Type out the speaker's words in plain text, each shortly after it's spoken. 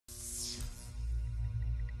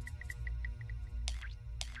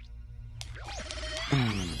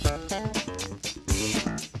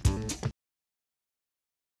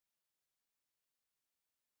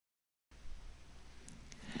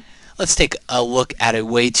let's take a look at a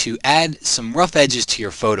way to add some rough edges to your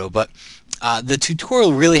photo. But the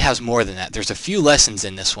tutorial really has more than that. There's a few lessons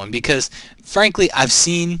in this one because, frankly, I've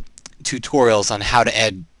seen tutorials on how to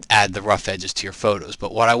add the rough edges to your photos.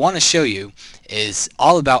 But what I want to show you is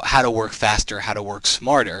all about how to work faster, how to work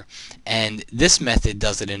smarter. And this method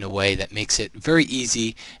does it in a way that makes it very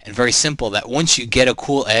easy and very simple, that once you get a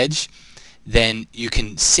cool edge, then you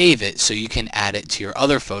can save it so you can add it to your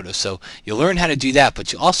other photos. So you'll learn how to do that,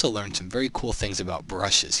 but you'll also learn some very cool things about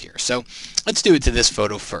brushes here. So let's do it to this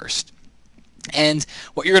photo first. And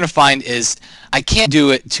what you're going to find is I can't do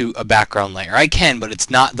it to a background layer. I can, but it's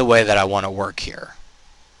not the way that I want to work here.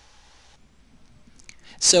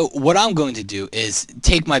 So what I'm going to do is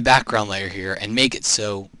take my background layer here and make it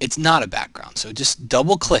so it's not a background. So just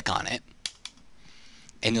double click on it,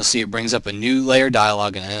 and you'll see it brings up a new layer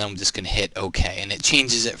dialog, and then I'm just going to hit OK, and it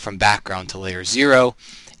changes it from background to layer 0.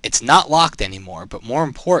 It's not locked anymore, but more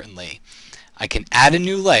importantly, I can add a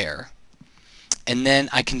new layer, and then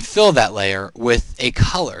I can fill that layer with a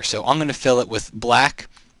color. So I'm going to fill it with black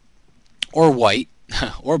or white,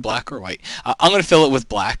 or black or white. I'm going to fill it with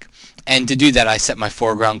black, and to do that I set my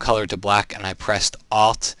foreground color to black, and I pressed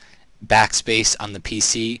Alt backspace on the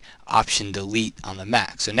PC, Option Delete on the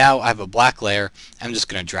Mac. So now I have a black layer. I'm just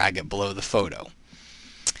going to drag it below the photo.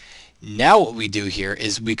 Now what we do here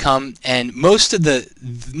is we come, and most of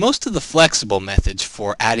the flexible methods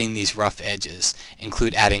for adding these rough edges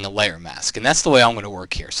include adding a layer mask, and that's the way I'm going to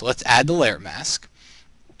work here. So let's add the layer mask,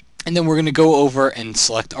 and then we're going to go over and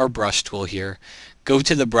select our brush tool here, go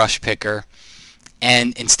to the brush picker,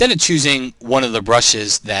 and instead of choosing one of the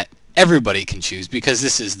brushes that everybody can choose, because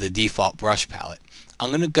this is the default brush palette, I'm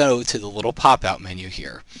going to go to the little pop-out menu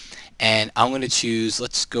here, and I'm going to choose,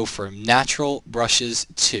 let's go for Natural Brushes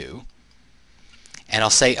 2, and I'll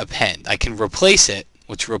say Append. I can replace it,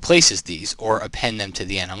 which replaces these, or append them to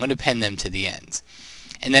the end. I'm going to append them to the end.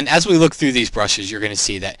 And then as we look through these brushes, you're going to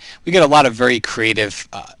see that we get a lot of very creative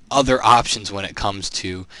other options when it comes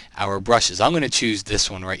to our brushes. I'm going to choose this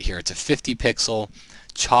one right here. It's a 50 pixel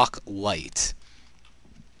chalk light.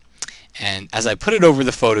 And as I put it over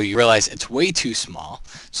the photo, you realize it's way too small.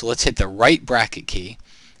 So let's hit the right bracket key,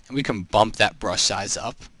 and we can bump that brush size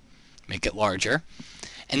up, make it larger.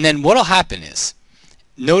 And then what will happen is,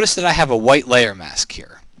 notice that I have a white layer mask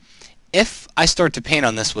here. If I start to paint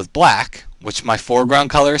on this with black, which my foreground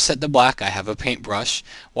color is set to black, I have a paintbrush,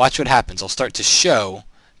 watch what happens. I'll start to show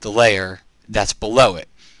the layer that's below it.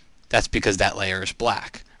 That's because that layer is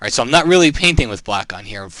black. Alright, so I'm not really painting with black on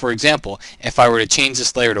here. For example, if I were to change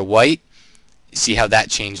this layer to white, see how that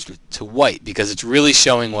changed to white, because it's really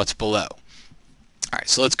showing what's below. Alright,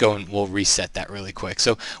 so let's go and we'll reset that really quick.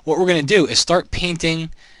 So what we're going to do is start painting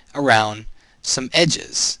around some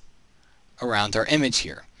edges around our image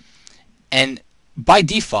here. And by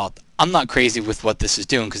default, I'm not crazy with what this is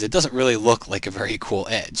doing because it doesn't really look like a very cool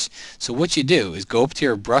edge. So what you do is go up to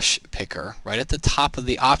your brush picker right at the top of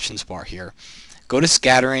the options bar here, go to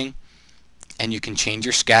scattering, and you can change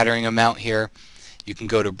your scattering amount here. You can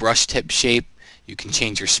go to brush tip shape, you can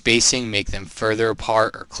change your spacing, make them further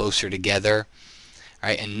apart or closer together.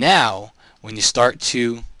 Alright, and now when you start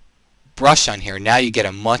to brush on here, now you get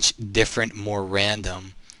a much different, more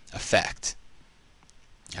random effect.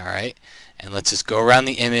 Alright, and let's just go around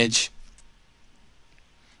the image.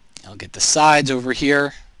 I'll get the sides over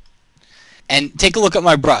here. And take a look at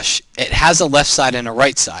my brush. It has a left side and a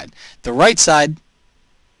right side. The right side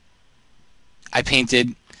I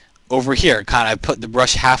painted over here. I put the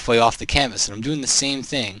brush halfway off the canvas, and I'm doing the same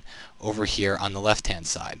thing over here on the left hand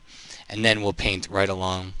side. And then we'll paint right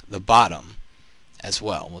along the bottom as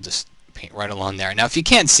well. We'll just paint right along there. Now if you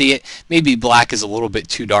can't see it, maybe black is a little bit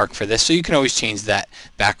too dark for this, so you can always change that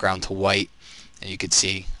background to white, and you can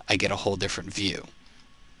see I get a whole different view.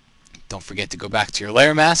 Don't forget to go back to your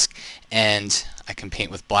layer mask, and I can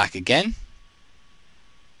paint with black again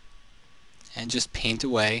and just paint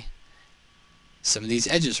away some of these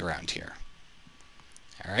edges around here.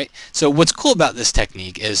 Alright, so what's cool about this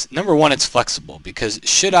technique is, number one, it's flexible, because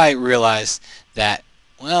should I realize that,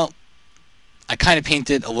 well, I kind of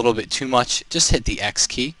painted a little bit too much, just hit the X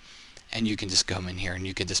key, and you can just come in here and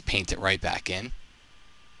you can just paint it right back in.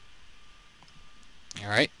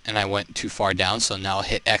 Alright, and I went too far down, so now I'll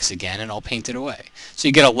hit X again and I'll paint it away. So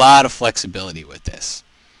you get a lot of flexibility with this.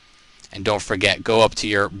 And don't forget, go up to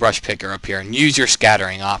your brush picker up here and use your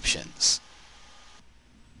scattering options.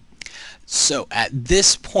 So at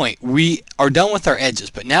this point we are done with our edges,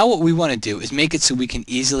 but now what we want to do is make it so we can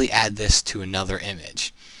easily add this to another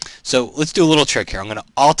image. So let's do a little trick here. I'm going to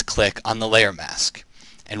alt click on the layer mask,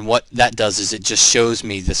 and what that does is it just shows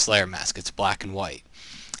me this layer mask. It's black and white.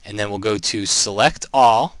 And then we'll go to select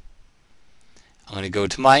all, I'm going to go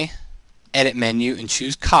to my edit menu and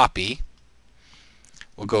choose copy.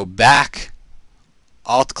 We'll go back,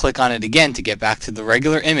 alt click on it again to get back to the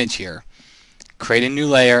regular image here. Create a new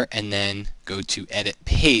layer and then go to edit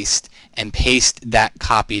paste and paste that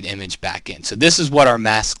copied image back in. So this is what our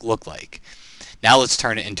mask looked like. Now let's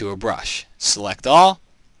turn it into a brush. Select all,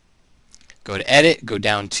 go to edit, go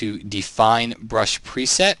down to define brush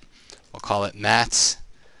preset. We'll call it Matt's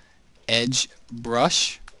Edge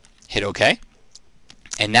Brush. Hit OK.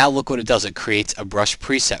 And now look what it does. It creates a brush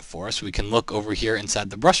preset for us. We can look over here inside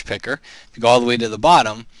the brush picker. If you go all the way to the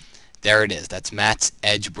bottom, there it is. That's Matt's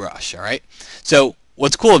Edge Brush. All right. So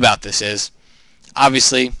what's cool about this is,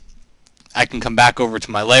 obviously, I can come back over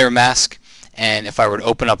to my layer mask, and if I were to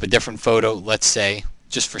open up a different photo, let's say,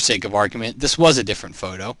 just for sake of argument, this was a different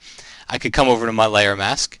photo, I could come over to my layer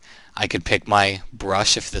mask. I could pick my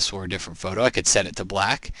brush if this were a different photo. I could set it to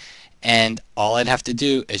black, and all I'd have to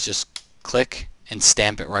do is just click and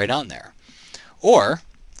stamp it right on there. Or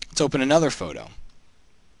let's open another photo.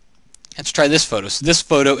 Let's try this photo. So this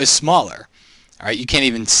photo is smaller. All right, you can't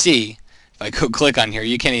even see. If I go click on here,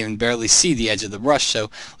 you can't even barely see the edge of the brush. So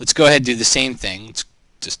let's go ahead and do the same thing. Let's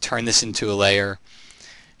just turn this into a layer,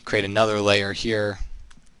 create another layer here,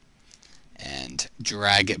 and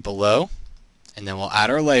drag it below. And then we'll add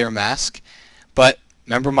our layer mask. But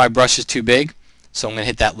remember, my brush is too big, so I'm going to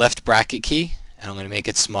hit that left bracket key, and I'm going to make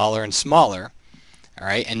it smaller and smaller. All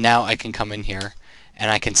right, and now I can come in here and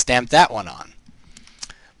I can stamp that one on.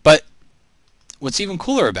 But what's even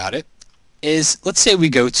cooler about it is, let's say we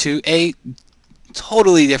go to a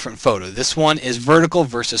totally different photo. This one is vertical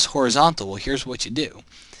versus horizontal. Well, here's what you do.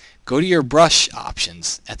 Go to your brush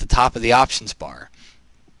options at the top of the options bar.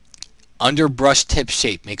 Under brush tip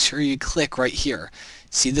shape, make sure you click right here.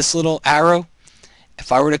 See this little arrow?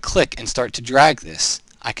 If I were to click and start to drag this,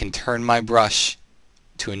 I can turn my brush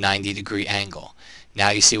to a 90-degree angle.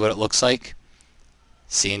 Now you see what it looks like?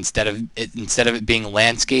 See, instead of it being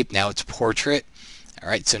landscape, now it's portrait.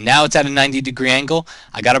 Alright, so now it's at a 90-degree angle.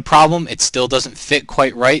 I got a problem. It still doesn't fit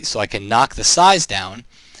quite right, so I can knock the size down.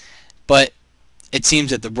 But it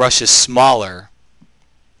seems that the brush is smaller.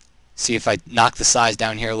 See, if I knock the size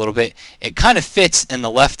down here a little bit, it kind of fits in the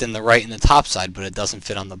left and the right and the top side, but it doesn't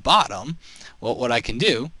fit on the bottom. Well, what I can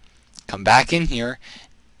do, come back in here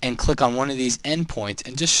and click on one of these endpoints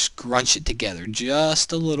and just scrunch it together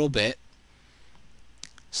just a little bit.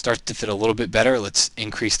 Starts to fit a little bit better. Let's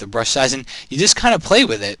increase the brush size, and you just kind of play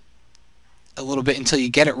with it a little bit until you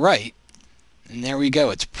get it right. And there we go.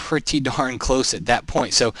 It's pretty darn close at that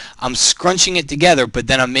point. So I'm scrunching it together, but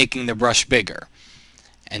then I'm making the brush bigger.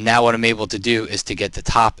 And now what I'm able to do is to get the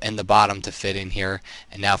top and the bottom to fit in here.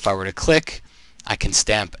 And now if I were to click, I can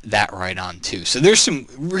stamp that right on too. So there's some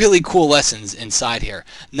really cool lessons inside here.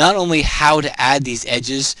 Not only how to add these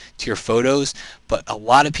edges to your photos, but a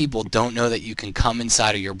lot of people don't know that you can come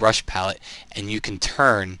inside of your brush palette and you can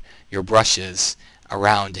turn your brushes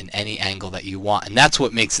around in any angle that you want. And that's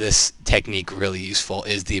what makes this technique really useful,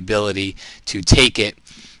 is the ability to take it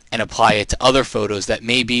and apply it to other photos that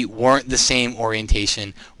maybe weren't the same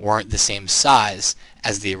orientation, weren't the same size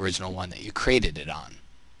as the original one that you created it on.